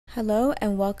Hello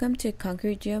and welcome to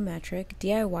Concrete Geometric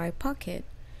DIY Pocket.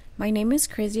 My name is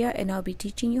Krizia and I'll be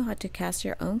teaching you how to cast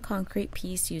your own concrete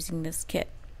piece using this kit.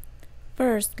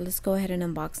 First, let's go ahead and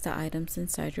unbox the items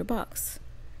inside your box.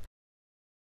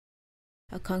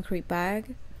 A concrete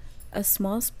bag, a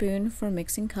small spoon for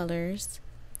mixing colors,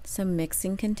 some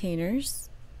mixing containers,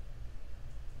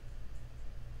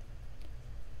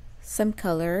 some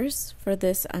colors. For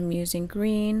this I'm using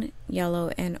green,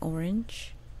 yellow, and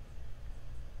orange.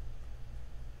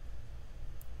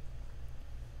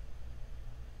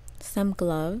 Some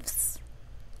gloves,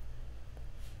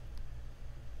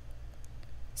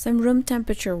 some room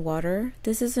temperature water.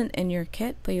 This isn't in your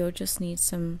kit, but you'll just need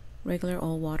some regular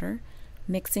old water.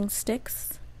 Mixing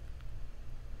sticks,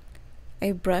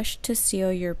 a brush to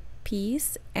seal your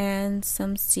piece, and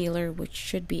some sealer, which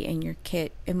should be in your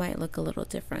kit. It might look a little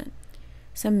different.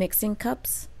 Some mixing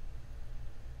cups.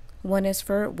 One is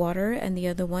for water and the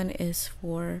other one is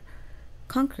for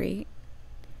concrete.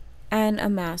 And a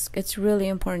mask. It's really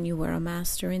important you wear a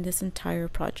mask during this entire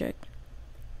project.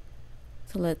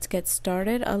 So let's get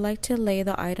started. I like to lay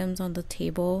the items on the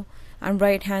table. I'm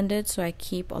right-handed, so I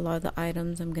keep a lot of the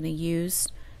items I'm going to use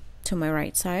to my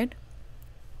right side.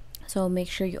 So make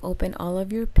sure you open all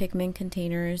of your pigment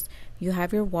containers. You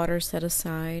have your water set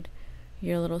aside,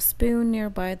 your little spoon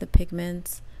nearby the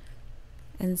pigments.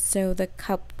 And so the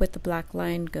cup with the black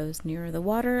line goes near the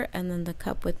water, and then the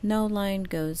cup with no line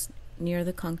goes near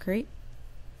the concrete.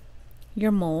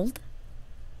 Your mold.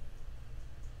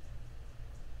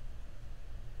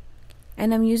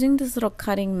 And I'm using this little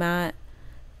cutting mat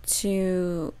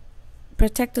to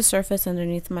protect the surface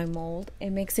underneath my mold. It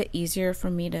makes it easier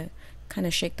for me to kind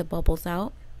of shake the bubbles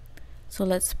out. So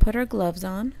let's put our gloves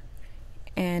on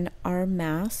and our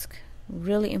mask.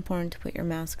 Really important to put your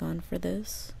mask on for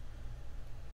this.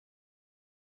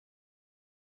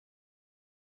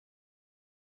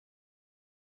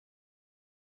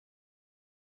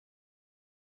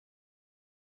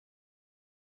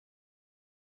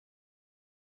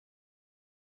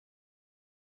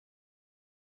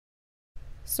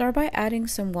 Start by adding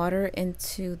some water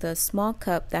into the small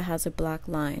cup that has a black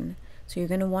line. So you're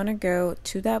going to want to go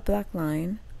to that black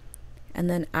line and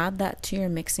then add that to your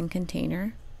mixing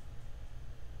container.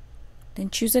 Then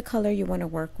choose a color you want to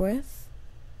work with.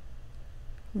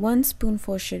 1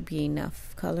 spoonful should be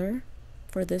enough color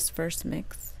for this first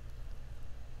mix.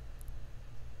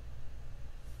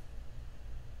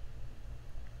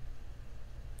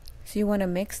 So you want to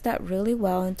mix that really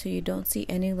well until you don't see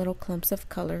any little clumps of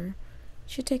color.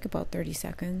 Should take about 30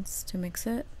 seconds to mix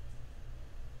it.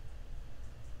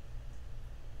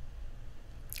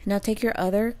 Now take your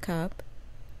other cup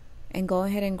and go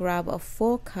ahead and grab a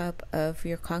full cup of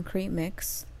your concrete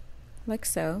mix, like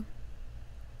so.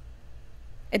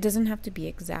 It doesn't have to be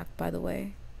exact, by the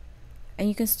way. And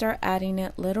you can start adding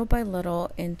it little by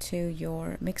little into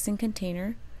your mixing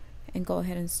container and go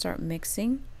ahead and start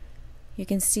mixing. You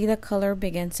can see the color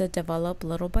begins to develop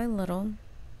little by little.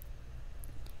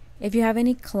 If you have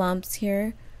any clumps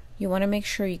here, you want to make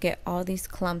sure you get all these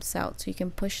clumps out so you can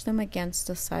push them against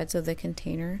the sides of the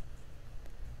container.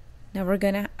 Now we're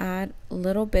going to add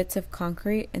little bits of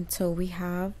concrete until we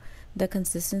have the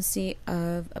consistency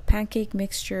of a pancake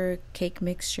mixture, cake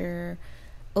mixture.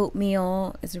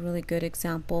 Oatmeal is a really good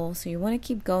example. So you want to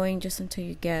keep going just until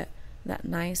you get that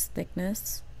nice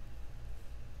thickness.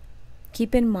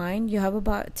 Keep in mind you have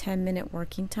about a 10-minute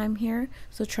working time here,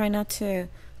 so try not to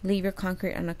leave your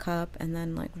concrete in a cup and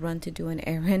then run to do an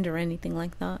errand or anything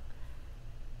like that.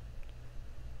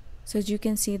 So as you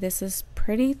can see, this is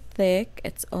pretty thick.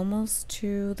 It's almost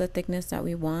to the thickness that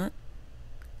we want,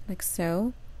 like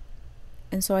so.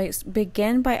 And so I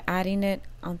begin by adding it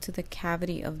onto the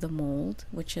cavity of the mold,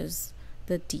 which is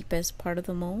the deepest part of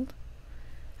the mold.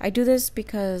 I do this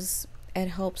because it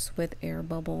helps with air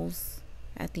bubbles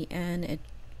at the end. It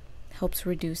helps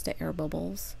reduce the air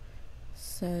bubbles.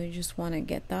 So you just want to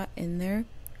get that in there.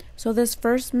 So this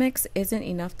first mix isn't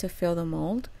enough to fill the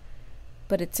mold,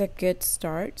 but it's a good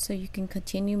start. So you can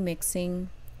continue mixing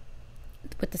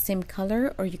with the same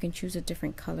color, or you can choose a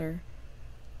different color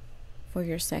for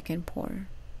your second pour.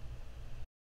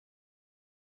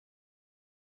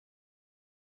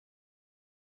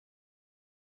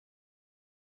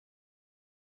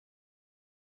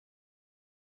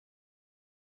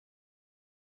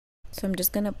 So I'm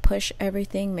just going to push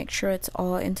everything, make sure it's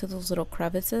all into those little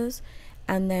crevices,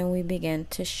 and then we begin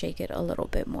to shake it a little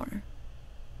bit more.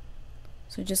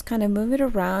 So just kind of move it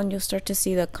around. You'll start to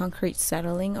see the concrete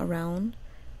settling around,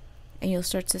 and you'll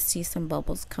start to see some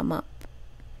bubbles come up.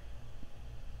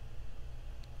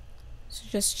 So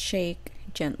just shake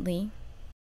gently.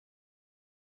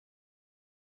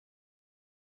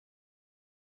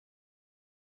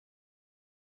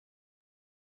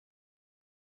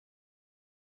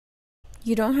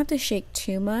 You don't have to shake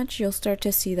too much. You'll start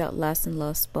to see that less and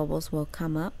less bubbles will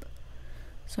come up.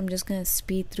 So I'm just going to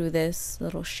speed through this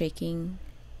little shaking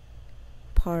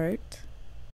part.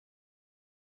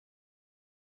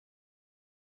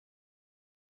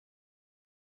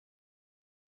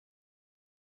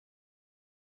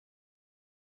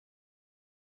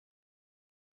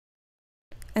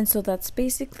 And so that's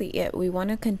basically it. We want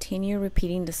to continue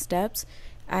repeating the steps,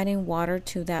 adding water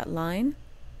to that line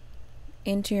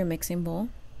into your mixing bowl,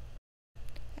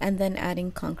 and then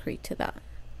adding concrete to that.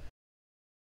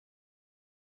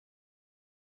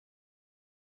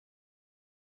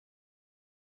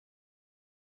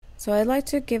 So I like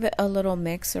to give it a little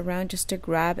mix around just to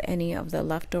grab any of the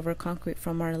leftover concrete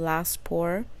from our last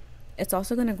pour. It's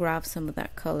also going to grab some of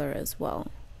that color as well.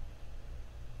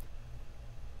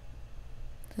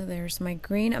 So there's my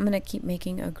green. I'm going to keep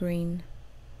making a green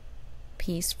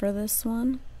piece for this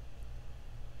one.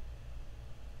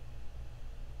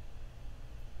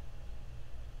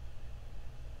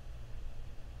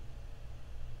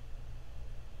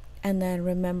 And then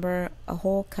remember, a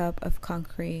whole cup of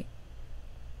concrete,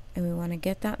 and we want to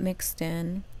get that mixed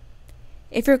in.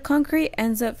 If your concrete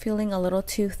ends up feeling a little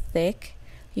too thick,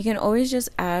 you can always just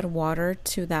add water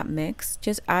to that mix.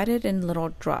 Just add it in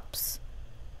little drops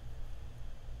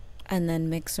and then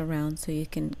mix around so you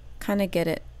can kind of get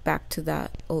it back to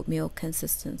that oatmeal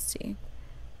consistency.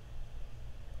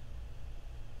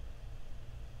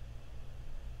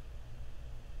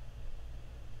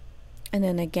 And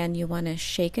then again, you want to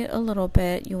shake it a little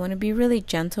bit. You want to be really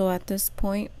gentle at this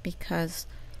point because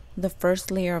the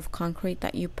first layer of concrete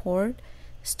that you poured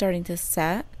is starting to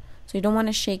set. So you don't want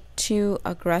to shake too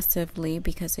aggressively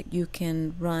because you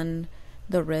can run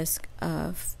the risk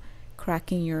of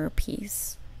cracking your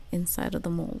piece inside of the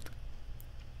mold.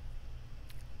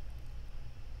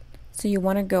 So you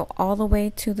want to go all the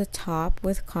way to the top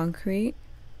with concrete.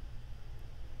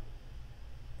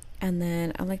 And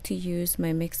then I like to use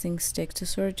my mixing stick to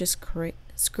sort of just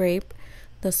scrape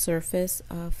the surface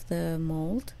of the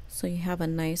mold so you have a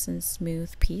nice and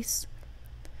smooth piece.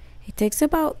 It takes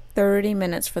about 30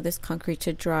 minutes for this concrete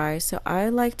to dry, so I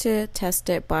like to test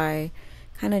it by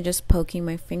kind of just poking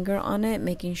my finger on it,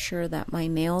 making sure that my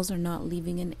nails are not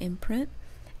leaving an imprint.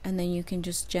 And then you can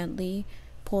just gently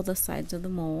pull the sides of the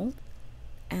mold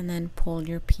and then pull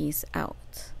your piece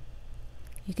out.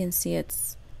 You can see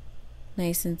it's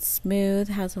nice and smooth,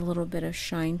 has a little bit of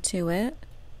shine to it.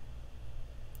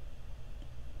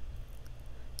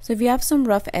 So if you have some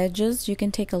rough edges, you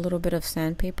can take a little bit of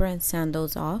sandpaper and sand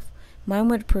those off. Mine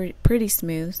would pretty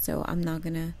smooth, so I'm not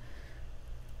gonna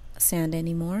sand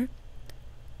anymore.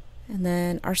 And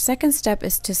then our second step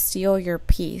is to seal your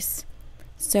piece.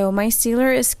 So my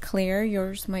sealer is clear,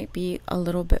 yours might be a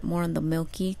little bit more on the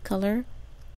milky color.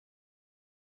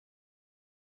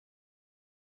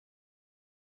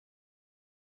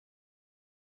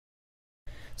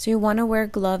 So you want to wear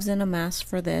gloves and a mask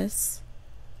for this.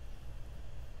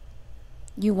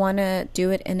 You want to do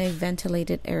it in a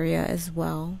ventilated area as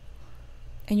well.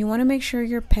 And you want to make sure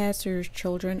your pets or your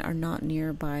children are not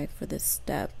nearby for this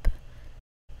step.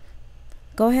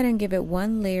 Go ahead and give it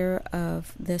one layer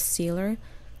of this sealer.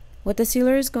 What the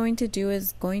sealer is going to do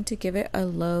is going to give it a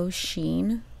low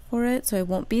sheen for it. So it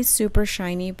won't be super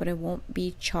shiny, but it won't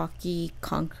be chalky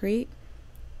concrete.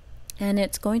 And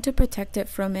it's going to protect it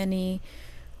from any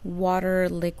water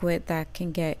liquid that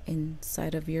can get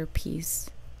inside of your piece.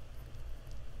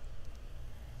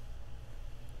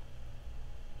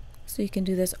 So you can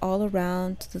do this all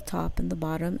around to the top and the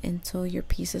bottom until your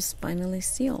piece is finally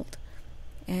sealed.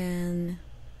 And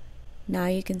now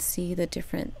you can see the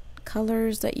different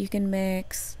colors that you can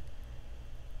mix.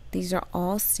 These are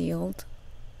all sealed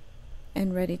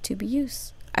and ready to be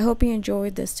used. I hope you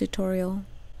enjoyed this tutorial.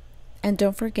 And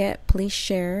don't forget, please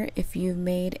share if you've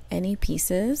made any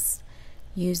pieces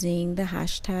using the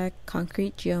hashtag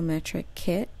Concrete Geometric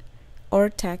Kit or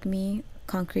tag me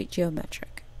Concrete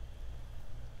Geometric.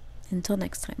 Until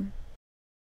next time.